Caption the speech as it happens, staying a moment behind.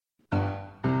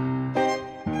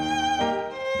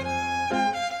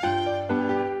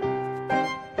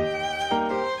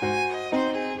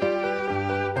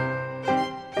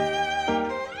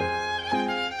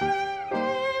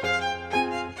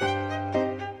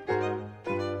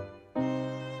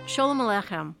Sholem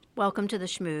Aleichem. Welcome to the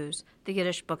Schmooze, the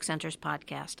Yiddish Book Center's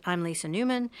podcast. I'm Lisa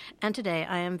Newman, and today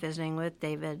I am visiting with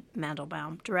David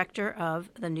Mandelbaum, director of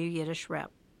the New Yiddish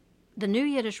Rep. The New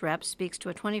Yiddish Rep speaks to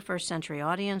a 21st century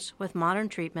audience with modern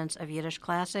treatments of Yiddish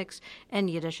classics and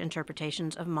Yiddish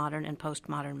interpretations of modern and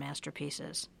postmodern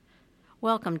masterpieces.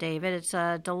 Welcome, David. It's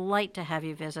a delight to have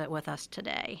you visit with us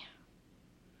today.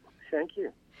 Thank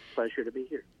you. Pleasure to be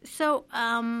here. So,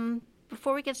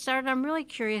 before we get started, I'm really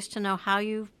curious to know how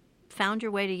you found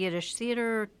your way to Yiddish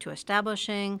theater, to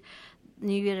establishing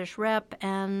New Yiddish Rep,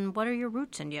 and what are your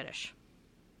roots in Yiddish?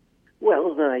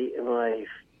 Well, my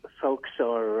folks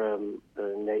are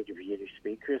native Yiddish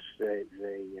speakers. They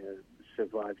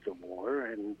survived the war,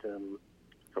 and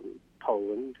from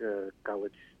Poland,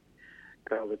 Galiciana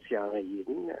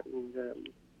Yidden,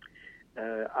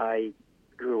 and I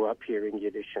grew up hearing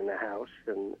Yiddish in the house,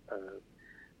 and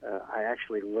I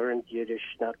actually learned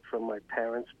Yiddish not from my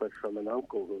parents, but from an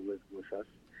uncle who lived with us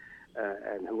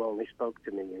and who only spoke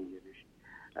to me in Yiddish.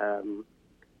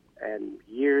 And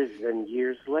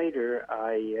years later,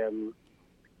 I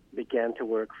began to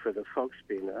work for the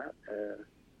Volksbühne,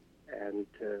 and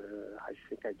I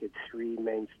think I did 3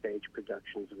 main stage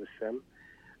productions with them.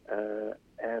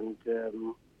 And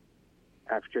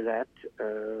after that,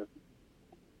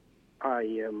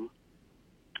 I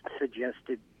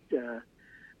suggested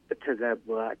to them,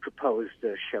 I proposed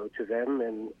a show to them,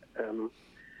 and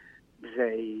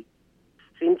they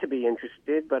seemed to be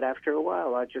interested, but after a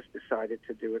while I just decided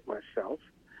to do it myself,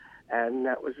 and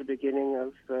that was the beginning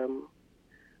of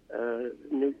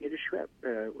New Yiddish Rep.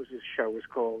 The show was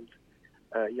called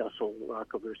Yossel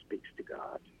Rockover Speaks to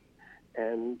God,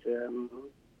 and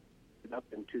up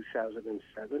in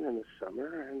 2007 in the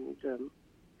summer, and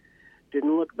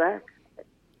didn't look back.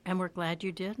 And we're glad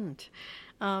you didn't.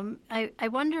 I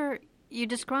wonder, you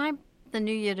describe the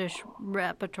New Yiddish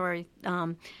Repertory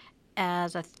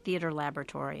as a theater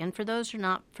laboratory. And for those who are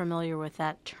not familiar with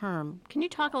that term, can you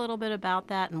talk a little bit about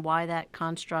that and why that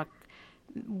construct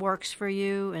works for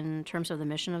you in terms of the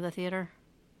mission of the theater?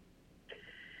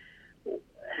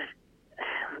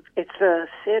 It's a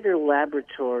theater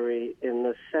laboratory in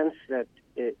the sense that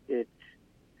it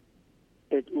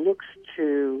looks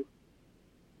to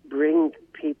bring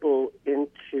people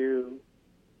into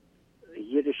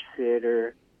Yiddish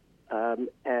theater,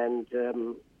 and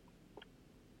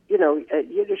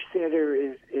Yiddish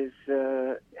theater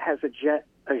has a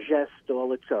geste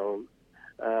all its own.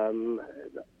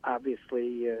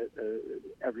 Obviously,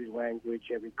 every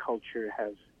language, every culture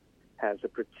has a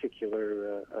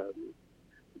particular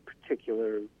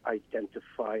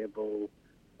identifiable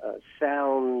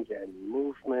sound and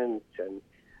movement, and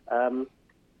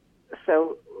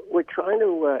so we're trying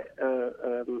to,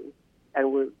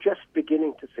 and we're just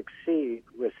beginning to succeed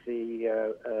with the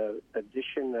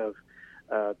addition of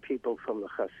people from the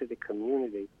Hasidic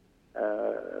community.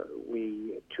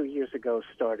 We 2 years ago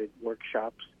started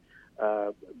workshops,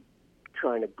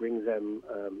 trying to bring them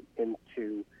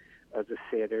into the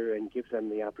theater and give them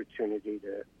the opportunity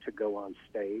to go on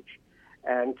stage,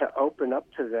 and to open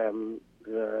up to them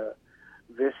the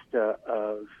vista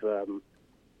of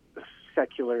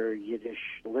secular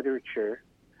Yiddish literature.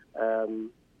 Of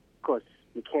course,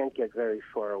 you can't get very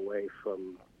far away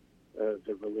from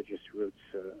the religious roots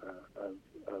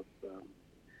of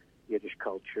Yiddish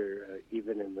culture,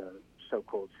 even in the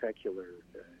so-called secular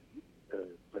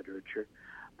literature.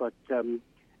 But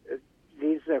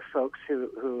these are folks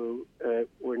who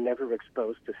were never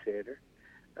exposed to theater,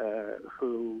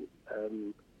 who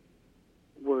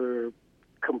were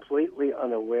completely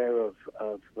unaware of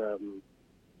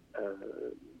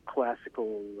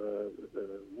classical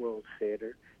world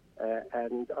theater,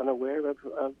 and unaware of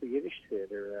the Yiddish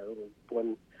theater.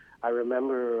 When I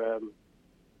remember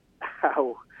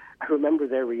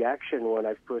their reaction when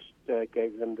I first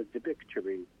gave them the Dybbuk to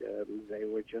read. They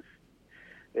were just,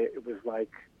 it was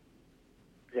like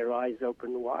their eyes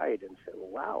opened wide and said,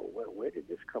 wow, where did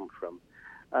this come from?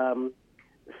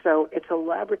 So it's a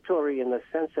laboratory in the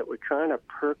sense that we're trying to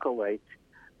percolate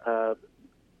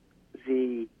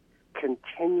the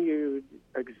continued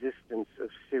existence of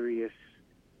serious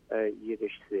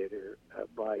Yiddish theater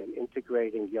by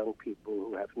integrating young people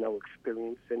who have no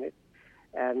experience in it,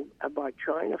 and by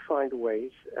trying to find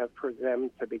ways for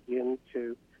them to begin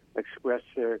to express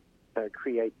their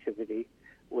creativity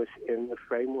within the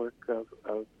framework of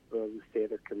the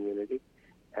theater community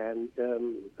and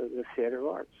the theater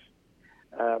arts.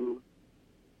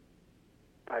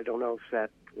 I don't know if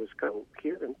that was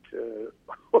coherent or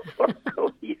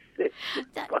cohesive.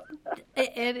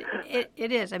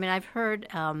 It is. I mean, I've heard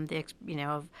of a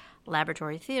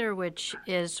laboratory theater, which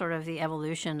is sort of the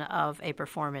evolution of a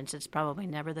performance. It's probably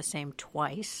never the same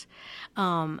twice.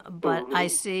 But I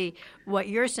see what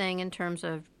you're saying in terms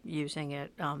of using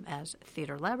it as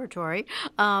theater laboratory,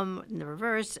 in the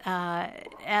reverse,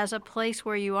 as a place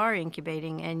where you are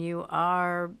incubating and you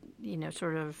are,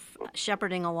 sort of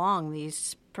shepherding along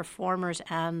these performers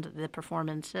and the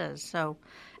performances. So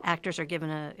actors are given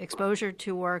an exposure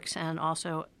to works and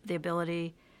also the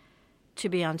ability to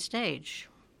be on stage.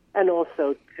 And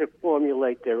also to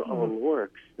formulate their own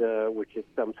works, which is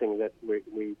something that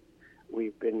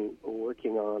we've been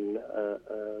working on,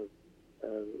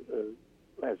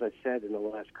 as I said, in the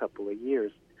last couple of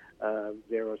years.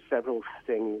 There are several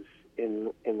things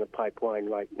in the pipeline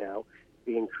right now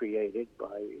being created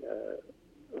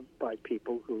by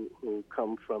people who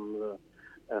come from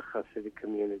the Hasidic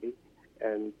community,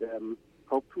 and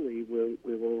hopefully we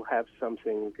will have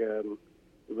something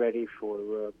ready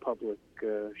for public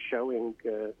showing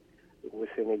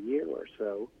within a year or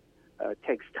so. It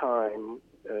takes time,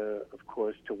 of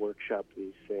course, to workshop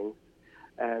these things,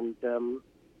 and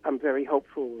I'm very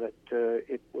hopeful that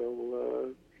it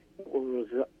will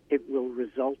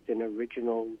result in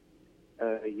original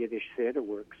Yiddish theater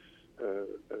works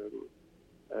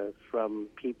from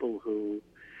people whose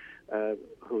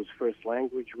first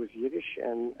language was Yiddish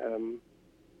and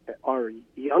are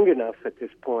young enough at this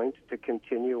point to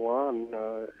continue on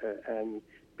and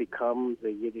become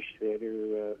the Yiddish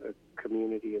theater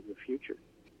community of the future.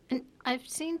 And I've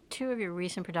seen two of your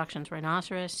recent productions,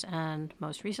 Rhinoceros and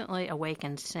most recently Awake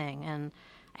and Sing, and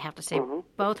I have to say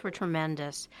both were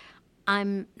tremendous.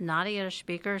 I'm not a Yiddish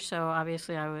speaker, so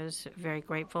obviously I was very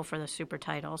grateful for the super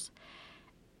titles.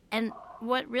 And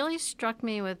what really struck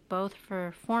me with both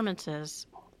performances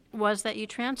was that you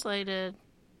translated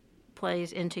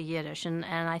plays into Yiddish, and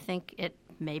I think it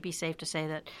may be safe to say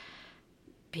that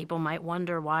people might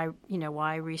wonder why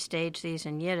restage these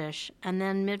in Yiddish. And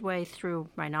then midway through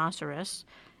Rhinoceros,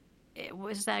 it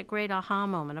was that great aha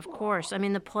moment, of course. I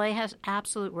mean, the play has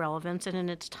absolute relevance, and in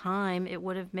its time, it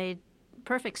would have made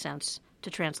perfect sense to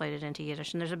translate it into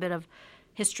Yiddish. And there's a bit of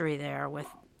history there with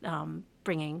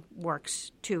bringing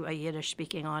works to a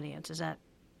Yiddish-speaking audience. Is that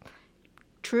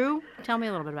true? Tell me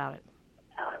a little bit about it.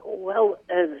 Well,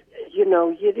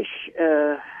 Yiddish,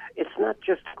 it's not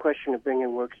just a question of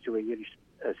bringing works to a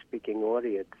Yiddish-speaking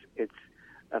audience. It's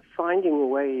finding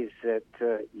ways that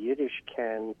Yiddish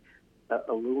can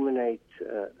illuminate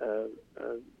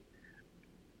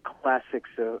classics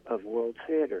of world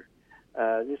theater.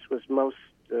 This was most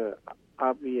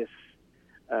obvious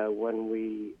when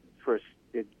we first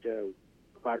did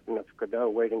Warten auf Godot,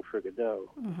 Waiting for Godot.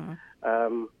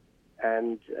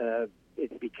 And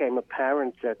it became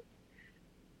apparent that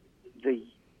the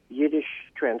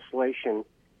Yiddish translation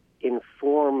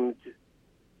informed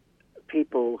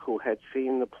people who had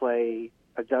seen the play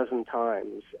a dozen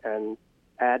times and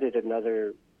added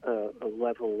another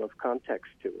level of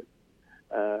context to it.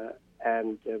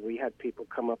 And we had people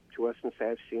come up to us and say,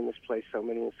 I've seen this play so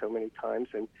many and so many times,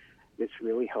 and this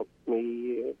really helped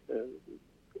me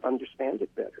understand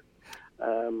it better.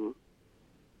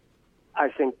 I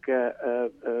think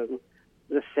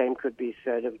the same could be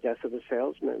said of Death of a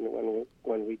Salesman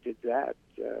when we did that.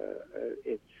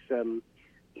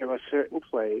 There are certain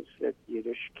plays that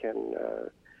Yiddish can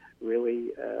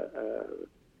really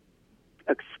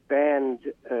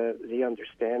expand the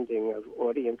understanding of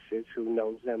audiences who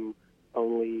know them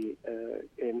only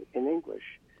in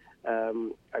English.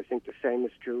 I think the same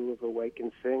is true of Awake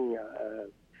and Sing.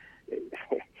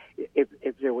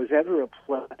 If there was ever a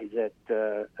play that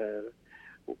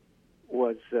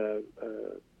was a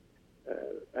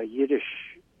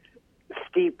Yiddish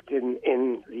steeped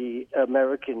in the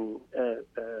American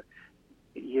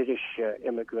Yiddish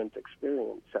immigrant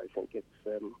experience, I think it's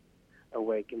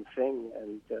Awake and Sing,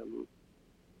 and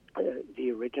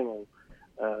the original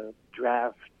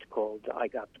draft called I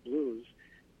Got the Blues,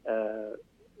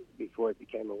 before it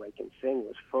became Awake and Sing,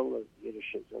 was full of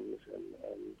Yiddishisms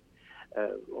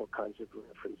and all kinds of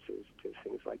references to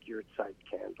things like yurtzeit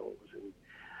candles, and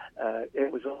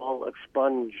it was all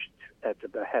expunged at the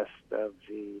behest of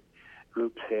the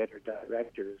group theater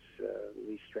directors,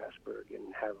 Lee Strasberg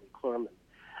and Harold Klorman.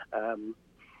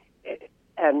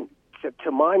 And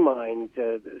to my mind,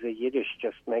 the Yiddish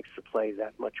just makes the play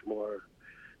that much more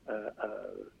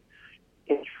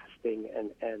interesting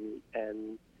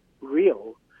and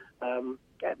real.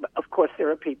 Of course, there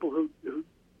are people who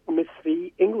miss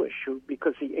the English,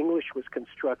 because the English was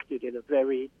constructed in a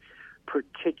very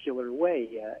particular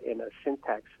way, in a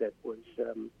syntax that was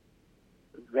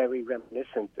very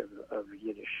reminiscent of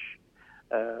Yiddish.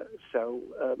 So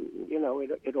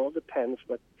it all depends.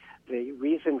 But the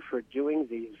reason for doing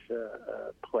these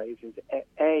plays is,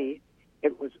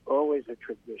 it was always a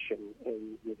tradition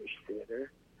in Yiddish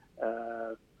theater.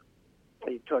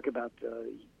 You talk about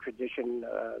the tradition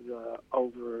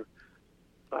over,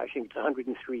 I think it's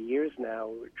 103 years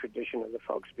now, tradition of the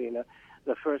Folksbiene.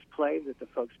 The first play that the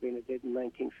Folksbiene did in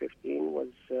 1915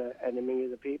 was Enemy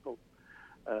of the People,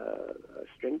 a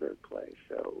Strindberg play.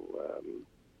 So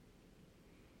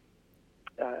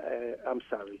I'm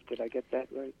sorry, did I get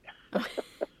that right?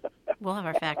 We'll have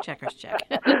our fact checkers check.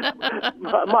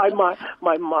 my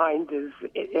mind is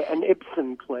an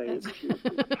Ibsen play.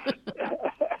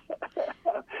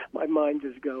 My mind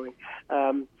is going.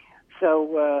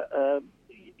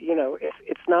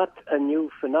 It's not a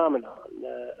new phenomenon.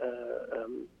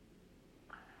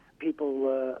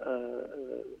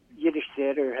 Yiddish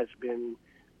theater has been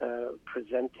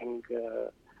presenting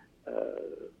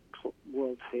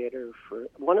world theater for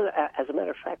as a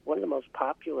matter of fact, one of the most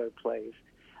popular plays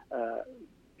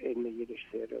in the Yiddish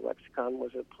theater lexicon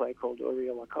was a play called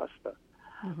Uriel Acosta,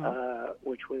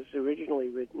 which was originally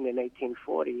written in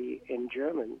 1840 in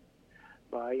German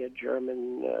by a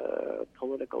German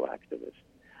political activist.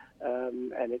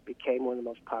 And it became one of the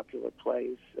most popular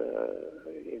plays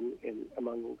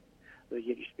among the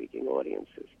Yiddish-speaking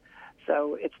audiences.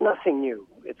 So it's nothing new.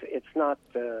 It's not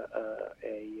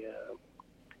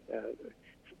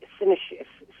Finnish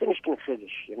can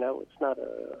Finnish, it's not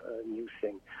a new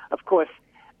thing. Of course,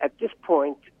 at this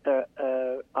point,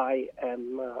 I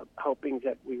am hoping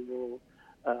that we will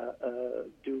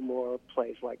do more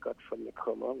plays like Gott from the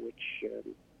Kummer,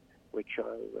 which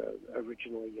are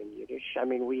originally in Yiddish. I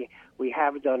mean, we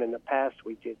have done in the past.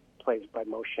 We did plays by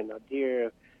Moshe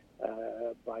Nadir,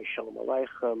 by Shalom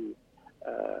Aleichem.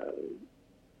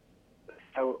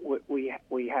 So we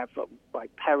have by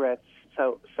Peretz.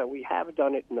 So we have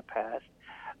done it in the past,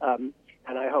 and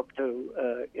I hope to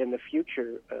in the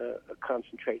future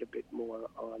concentrate a bit more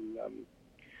on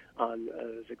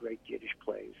the great Yiddish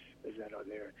plays that are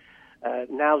there.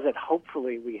 Now that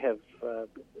hopefully we have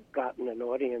gotten an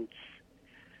audience,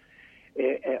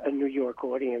 a New York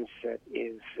audience that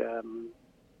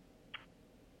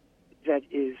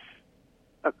is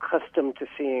accustomed to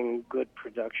seeing good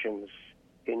productions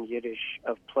in Yiddish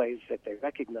of plays that they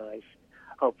recognize,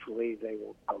 hopefully they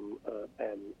will come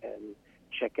and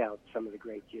check out some of the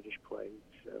great Yiddish plays,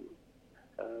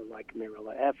 like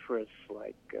Mirala Efres,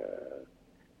 like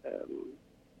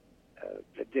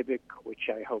the Dybbuk, which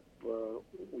I hope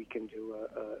we can do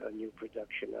a new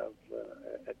production of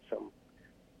at some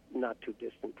not too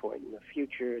distant point in the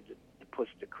future. The Puss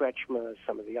de Kretschmer,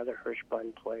 some of the other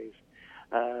Hirschbein plays,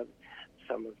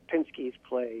 some of Pinsky's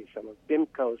plays, some of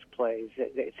Bimko's plays.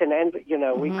 It's an end.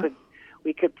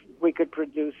 We could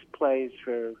produce plays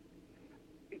for.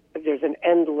 There's an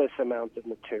endless amount of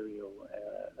material.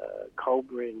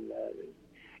 Kobrin.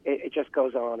 It just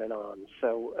goes on and on.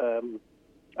 So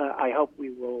I hope we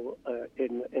will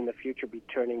in the future be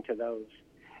turning to those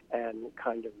and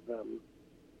kind of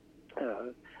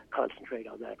concentrate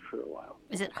on that for a while.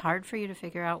 Is it hard for you to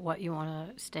figure out what you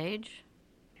want to stage?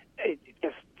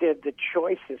 The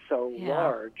choice is so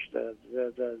large.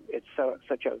 It's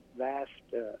such a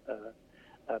vast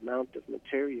amount of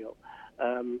material.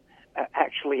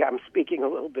 Actually, I'm speaking a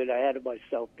little bit ahead of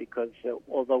myself because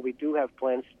although we do have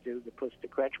plans to do the Puss de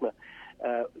Kretschmer,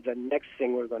 the next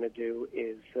thing we're going to do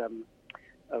is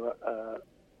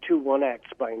 2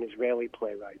 one-acts by an Israeli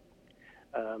playwright.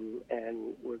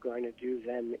 And we're going to do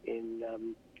them in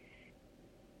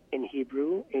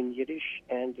Hebrew, in Yiddish,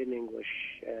 and in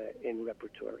English in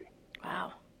repertory.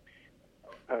 Wow.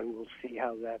 And we'll see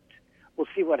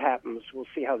what happens. We'll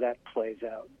see how that plays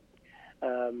out.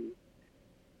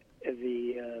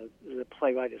 The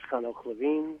playwright is Hanoch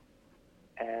Levine,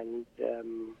 and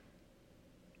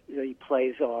the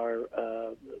plays are,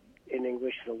 in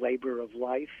English, The Labor of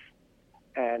Life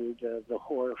and The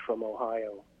Whore from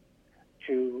Ohio.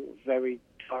 2 very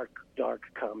dark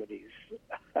comedies,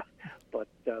 but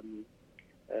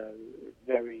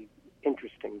very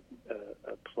interesting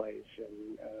plays,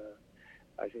 and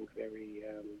I think very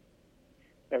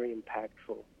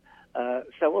impactful.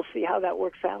 So we'll see how that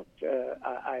works out.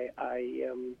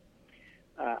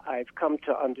 I've come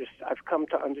to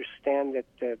understand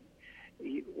that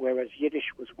whereas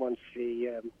Yiddish was once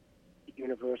the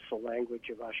universal language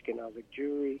of Ashkenazic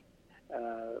Jewry,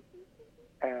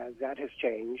 that has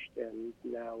changed, and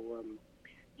now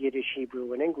Yiddish,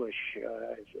 Hebrew, and English.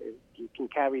 You can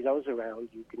carry those around.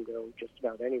 You can go just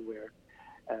about anywhere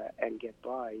and get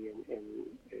by in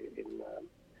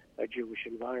a Jewish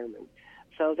environment.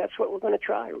 So that's what we're going to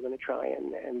try. We're going to try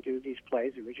and do these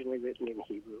plays originally written in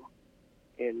Hebrew,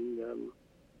 in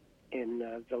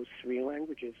those three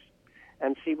languages,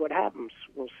 and see what happens.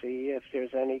 We'll see if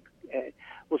there's any.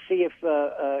 We'll see if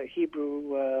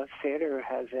Hebrew theater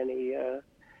has any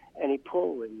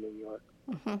pull in New York.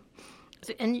 Mm-hmm.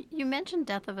 So, and you mentioned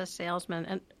Death of a Salesman,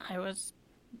 and I was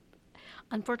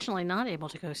unfortunately not able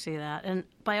to go see that. And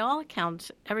by all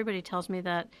accounts, everybody tells me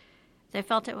that they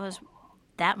felt it was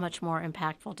that much more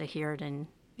impactful to hear it in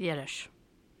Yiddish.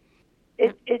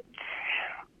 It's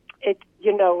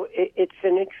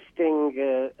an interesting.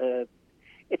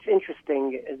 It's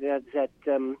interesting that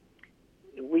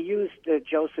we used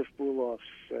Joseph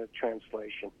Bulof's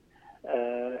translation,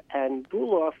 and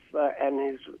Bulof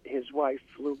and his wife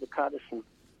Luba Kadison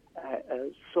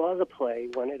saw the play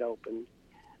when it opened.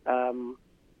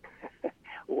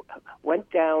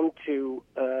 Went down to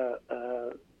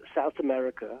South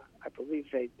America. I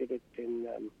believe they did it in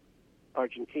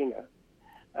Argentina,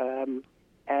 and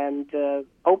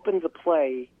opened the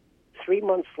play 3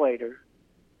 months later.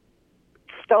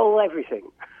 Stole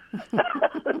everything,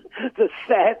 the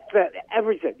set,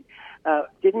 everything.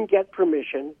 Didn't get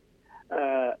permission.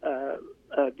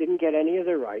 Didn't get any of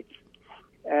the rights.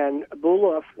 And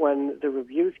Bulof, when the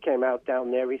reviews came out down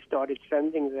there, he started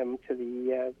sending them to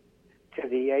the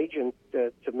agent,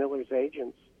 to Miller's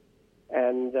agents,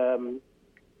 and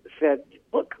said,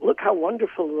 "Look how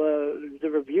wonderful the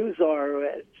reviews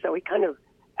are." So he kind of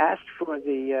asked for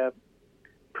the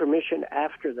permission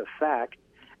after the fact,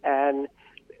 and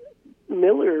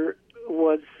Miller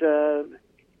was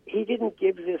he didn't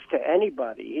give this to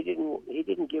anybody. He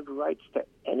didn't give rights to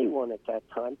anyone at that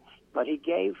time. But he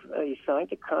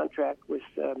signed a contract with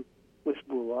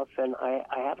Bulof, and I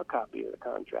have a copy of the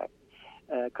contract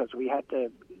because we had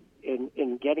to,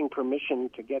 in getting permission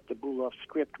to get the Bulof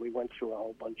script, we went through a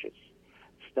whole bunch of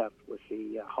stuff with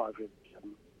the Harvard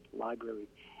library.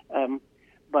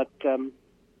 But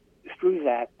through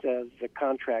that, the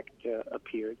contract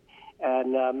appeared,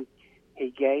 and he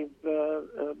gave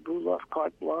Bulof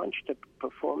carte blanche to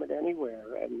perform it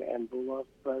anywhere, and Bulof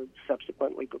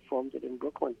subsequently performed it in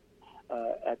Brooklyn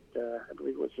at, I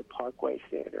believe it was the Parkway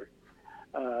Theater,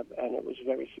 and it was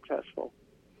very successful.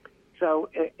 So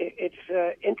it's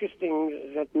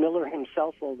interesting that Miller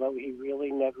himself, although he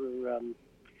really never,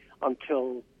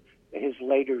 until his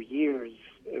later years,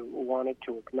 wanted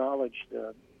to acknowledge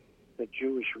the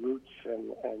Jewish roots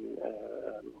and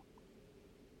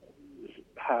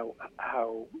how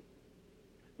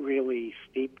really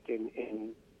steeped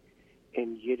in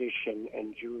Yiddish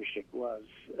and Jewish it was.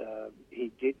 He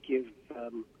did give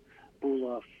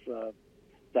Bulof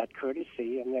that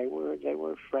courtesy, and they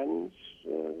were friends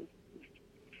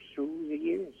through the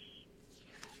years.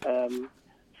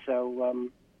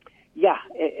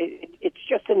 It's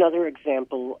just another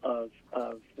example of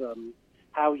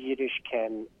how Yiddish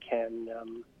can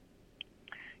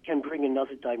bring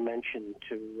another dimension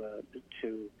to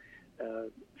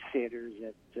theater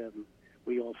that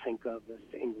we all think of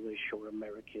as English or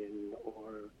American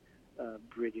or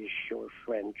British or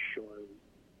French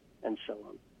and so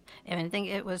on. And I think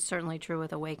it was certainly true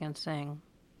with Awake and Sing.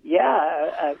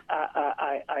 Yeah,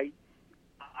 I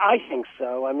think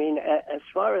so. I mean, as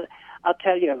far as I'll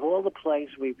tell you, of all the plays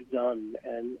we've done,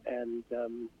 and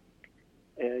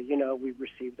we've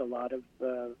received a lot of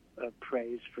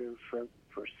praise for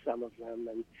some of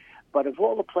them, but of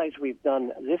all the plays we've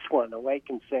done, this one, Awake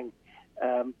and Sing,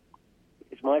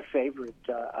 is my favorite.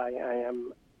 I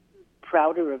am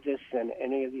prouder of this than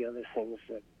any of the other things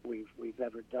that we've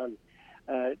ever done.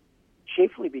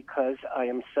 Chiefly because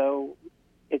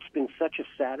it's been such a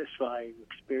satisfying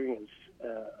experience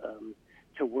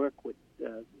to work with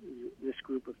this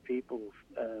group of people,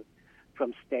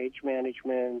 from stage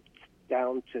management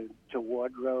down to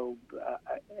wardrobe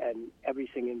and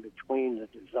everything in between, the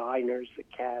designers, the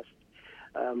cast.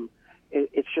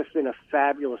 It's just been a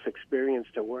fabulous experience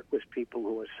to work with people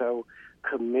who are so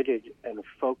committed and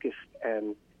focused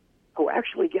and who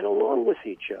actually get along with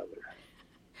each other.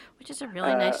 Which is a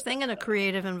really nice thing in a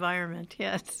creative environment,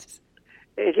 yes.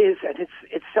 It is, and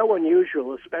it's so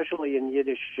unusual, especially in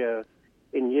Yiddish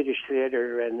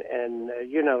theater, and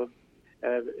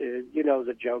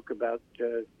the joke about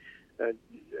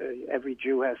every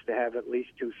Jew has to have at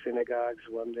least two synagogues,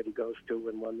 one that he goes to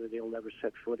and one that he'll never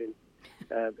set foot in,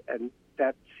 and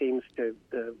that seems to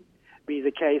be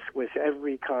the case with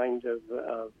every kind of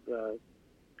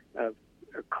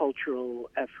cultural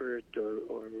effort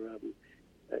or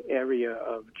area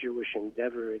of Jewish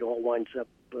endeavor. It all winds up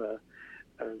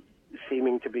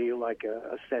seeming to be like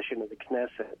a session of the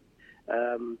Knesset.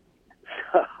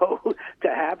 So to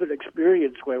have an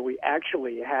experience where we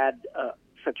actually had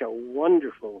such a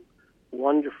wonderful,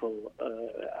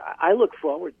 I look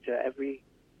forward to every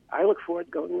I look forward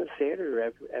to going to the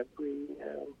theater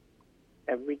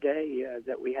every day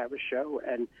that we have a show.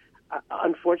 And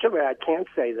unfortunately, I can't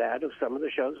say that of some of the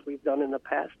shows we've done in the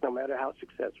past, no matter how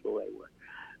successful they were.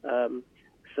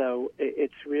 So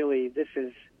it's really, this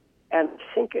is, and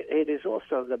I think it is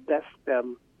also the best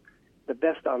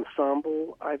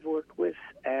ensemble I've worked with,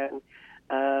 and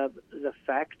the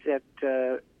fact that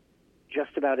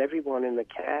just about everyone in the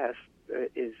cast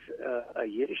is a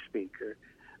Yiddish speaker,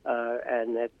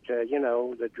 and that,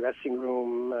 the dressing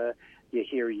room, you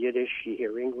hear Yiddish, you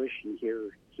hear English, you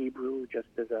hear Hebrew, just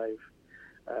as I've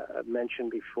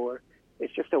mentioned before.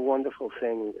 It's just a wonderful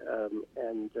thing,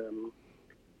 and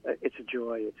it's a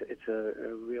joy. It's a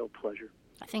real pleasure.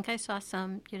 I think I saw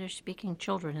some Yiddish-speaking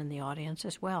children in the audience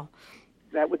as well.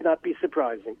 That would not be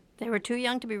surprising. They were too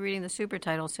young to be reading the super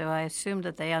titles, so I assumed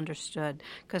that they understood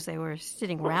because they were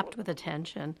sitting rapt with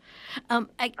attention.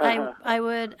 I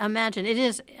would imagine it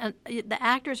is. The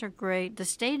actors are great. The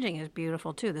staging is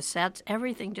beautiful too. The sets,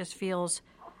 everything just feels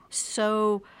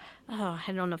so. I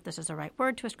don't know if this is the right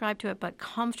word to ascribe to it, but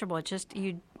comfortable. It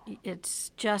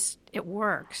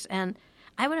works, and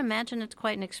I would imagine it's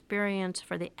quite an experience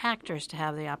for the actors to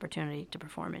have the opportunity to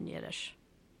perform in Yiddish.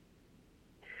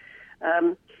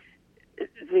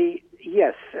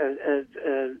 Yes,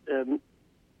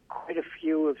 quite a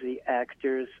few of the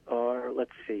actors are,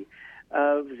 let's see,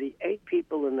 of the 8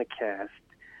 people in the cast,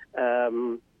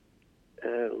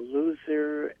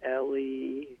 Loser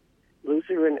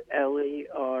and Ellie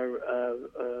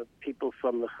are people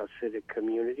from the Hasidic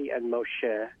community, and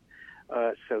Moshe.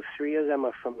 So 3 of them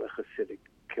are from the Hasidic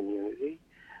community.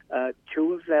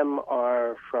 2 of them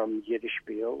are from Yiddish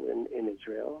Spiel in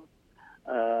Israel.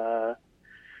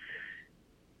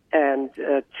 And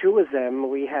 2 of them,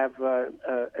 we have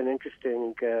an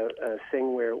interesting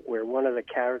thing where one of the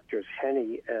characters,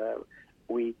 Henny,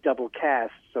 we double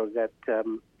cast so that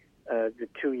the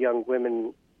 2 young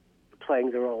women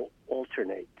playing the role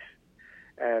alternate.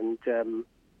 And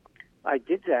I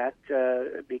did that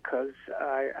because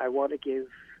I want to give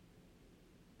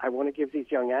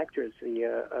these young actors the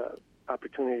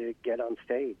opportunity to get on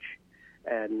stage,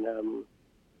 and I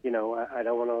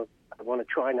don't want to. I want to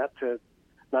try not to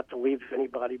leave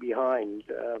anybody behind.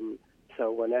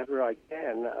 So whenever I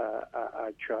can,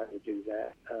 I try to do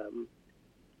that.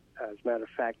 As a matter of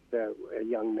fact, a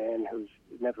young man who's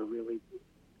never really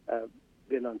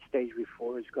been on stage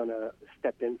before is going to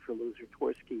step in for Loser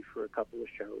Tversky for a couple of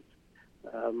shows.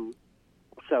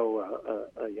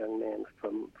 A young man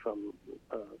from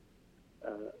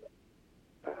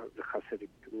the Hasidic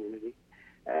community.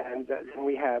 And then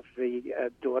we have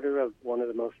the daughter of one of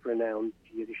the most renowned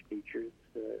Yiddish teachers,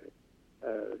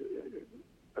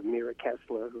 Amira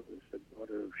Kessler, who is the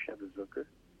daughter of Sheva Zucker,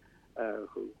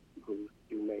 who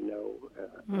you may know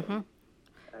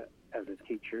as a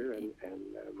teacher and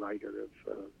writer of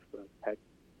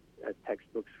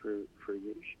textbooks for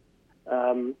Yiddish.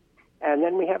 And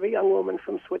then we have a young woman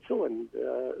from Switzerland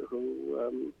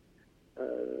who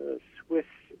Swiss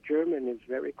German is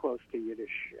very close to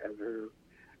Yiddish, and her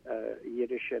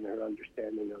Yiddish and her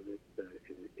understanding of it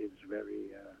is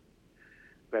very,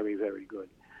 very, very good.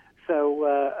 So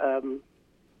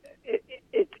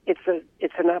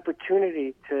it's an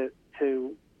opportunity to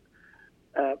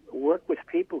work with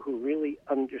people who really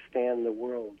understand the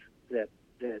world that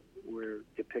we're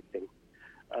depicting.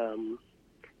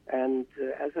 And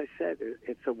as I said,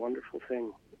 it's a wonderful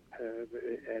thing,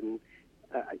 and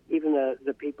even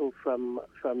the people from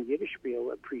Yiddish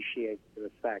Spiel appreciate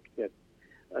the fact that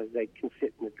they can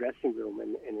sit in the dressing room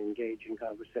and engage in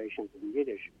conversations in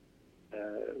Yiddish,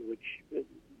 which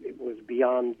it was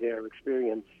beyond their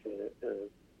experience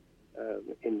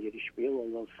in Yiddish Spiel.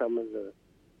 Although some of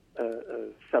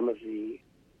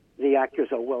the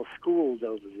actors are well schooled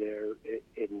over there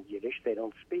in Yiddish, they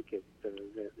don't speak it.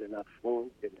 They're not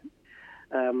fluent in it.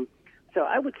 So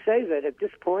I would say that at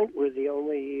this point we're the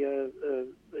only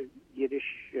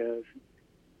Yiddish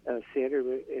theater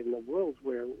in the world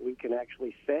where we can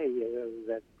actually say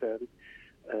that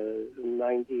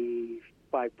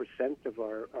 95% of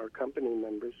our company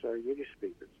members are Yiddish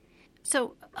speakers.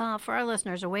 So for our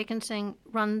listeners, Awake and Sing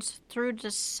runs through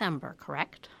December,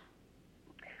 correct?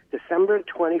 December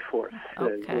 24th.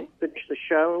 Okay. We'll finish the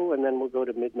show, and then we'll go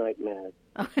to Midnight Mad.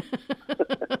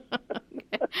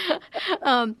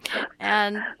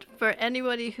 And for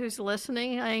anybody who's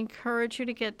listening, I encourage you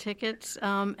to get tickets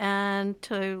and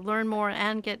to learn more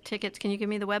and get tickets. Can you give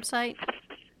me the website?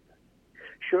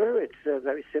 Sure. It's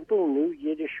very simple,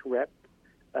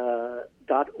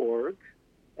 NewYiddishRep.org,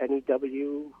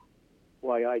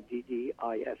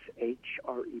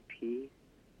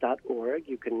 NewYiddishrep.org.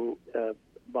 You can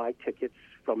buy tickets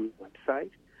from the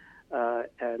website.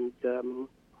 And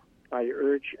I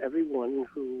urge everyone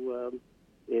who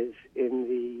is in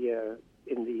the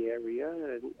area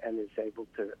and is able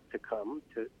to come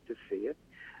to see it.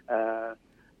 For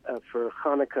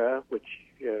Hanukkah, which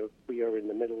we are in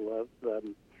the middle of,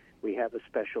 we have a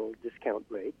special discount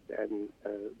rate, and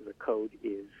the code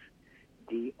is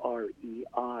DREIDL.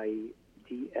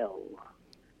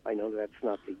 I know that's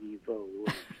not the Evo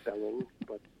spelling,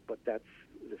 but that's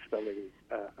the spelling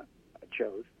I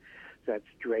chose. So that's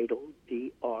dreidel,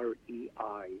 DREIDL.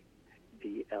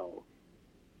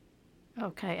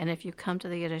 Okay, and if you come to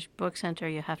the Yiddish Book Center,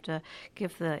 you have to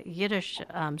give the Yiddish,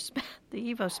 the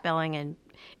Evo spelling in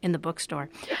the bookstore.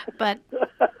 But,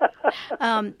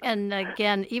 and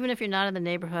again, even if you're not in the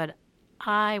neighborhood,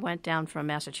 I went down from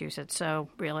Massachusetts, so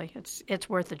really, it's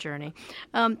worth the journey.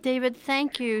 David,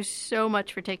 thank you so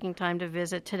much for taking time to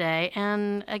visit today.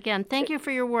 And again, thank you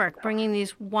for your work, bringing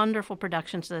these wonderful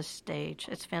productions to the stage.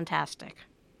 It's fantastic.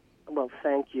 Well,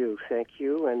 thank you,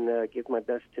 and give my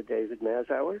best to David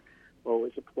Mazauer.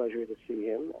 Always a pleasure to see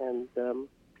him, and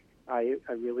I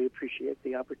really appreciate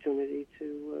the opportunity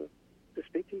to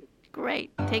speak to you.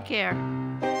 Great. Take care.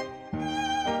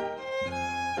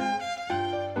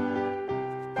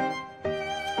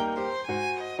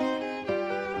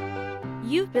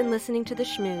 You've been listening to The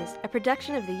Schmooze, a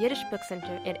production of the Yiddish Book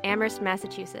Center in Amherst,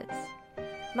 Massachusetts.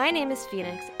 My name is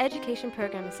Phoenix, Education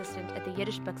Program Assistant at the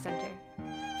Yiddish Book Center.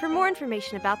 For more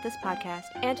information about this podcast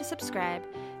and to subscribe,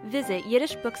 visit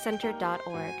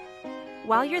yiddishbookcenter.org.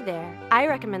 While you're there, I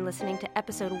recommend listening to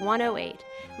episode 108,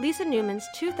 Lisa Newman's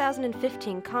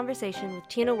 2015 conversation with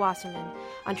Tina Wasserman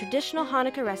on traditional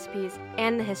Hanukkah recipes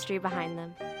and the history behind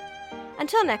them.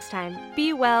 Until next time,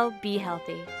 be well, be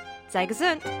healthy. Sei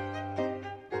gesund!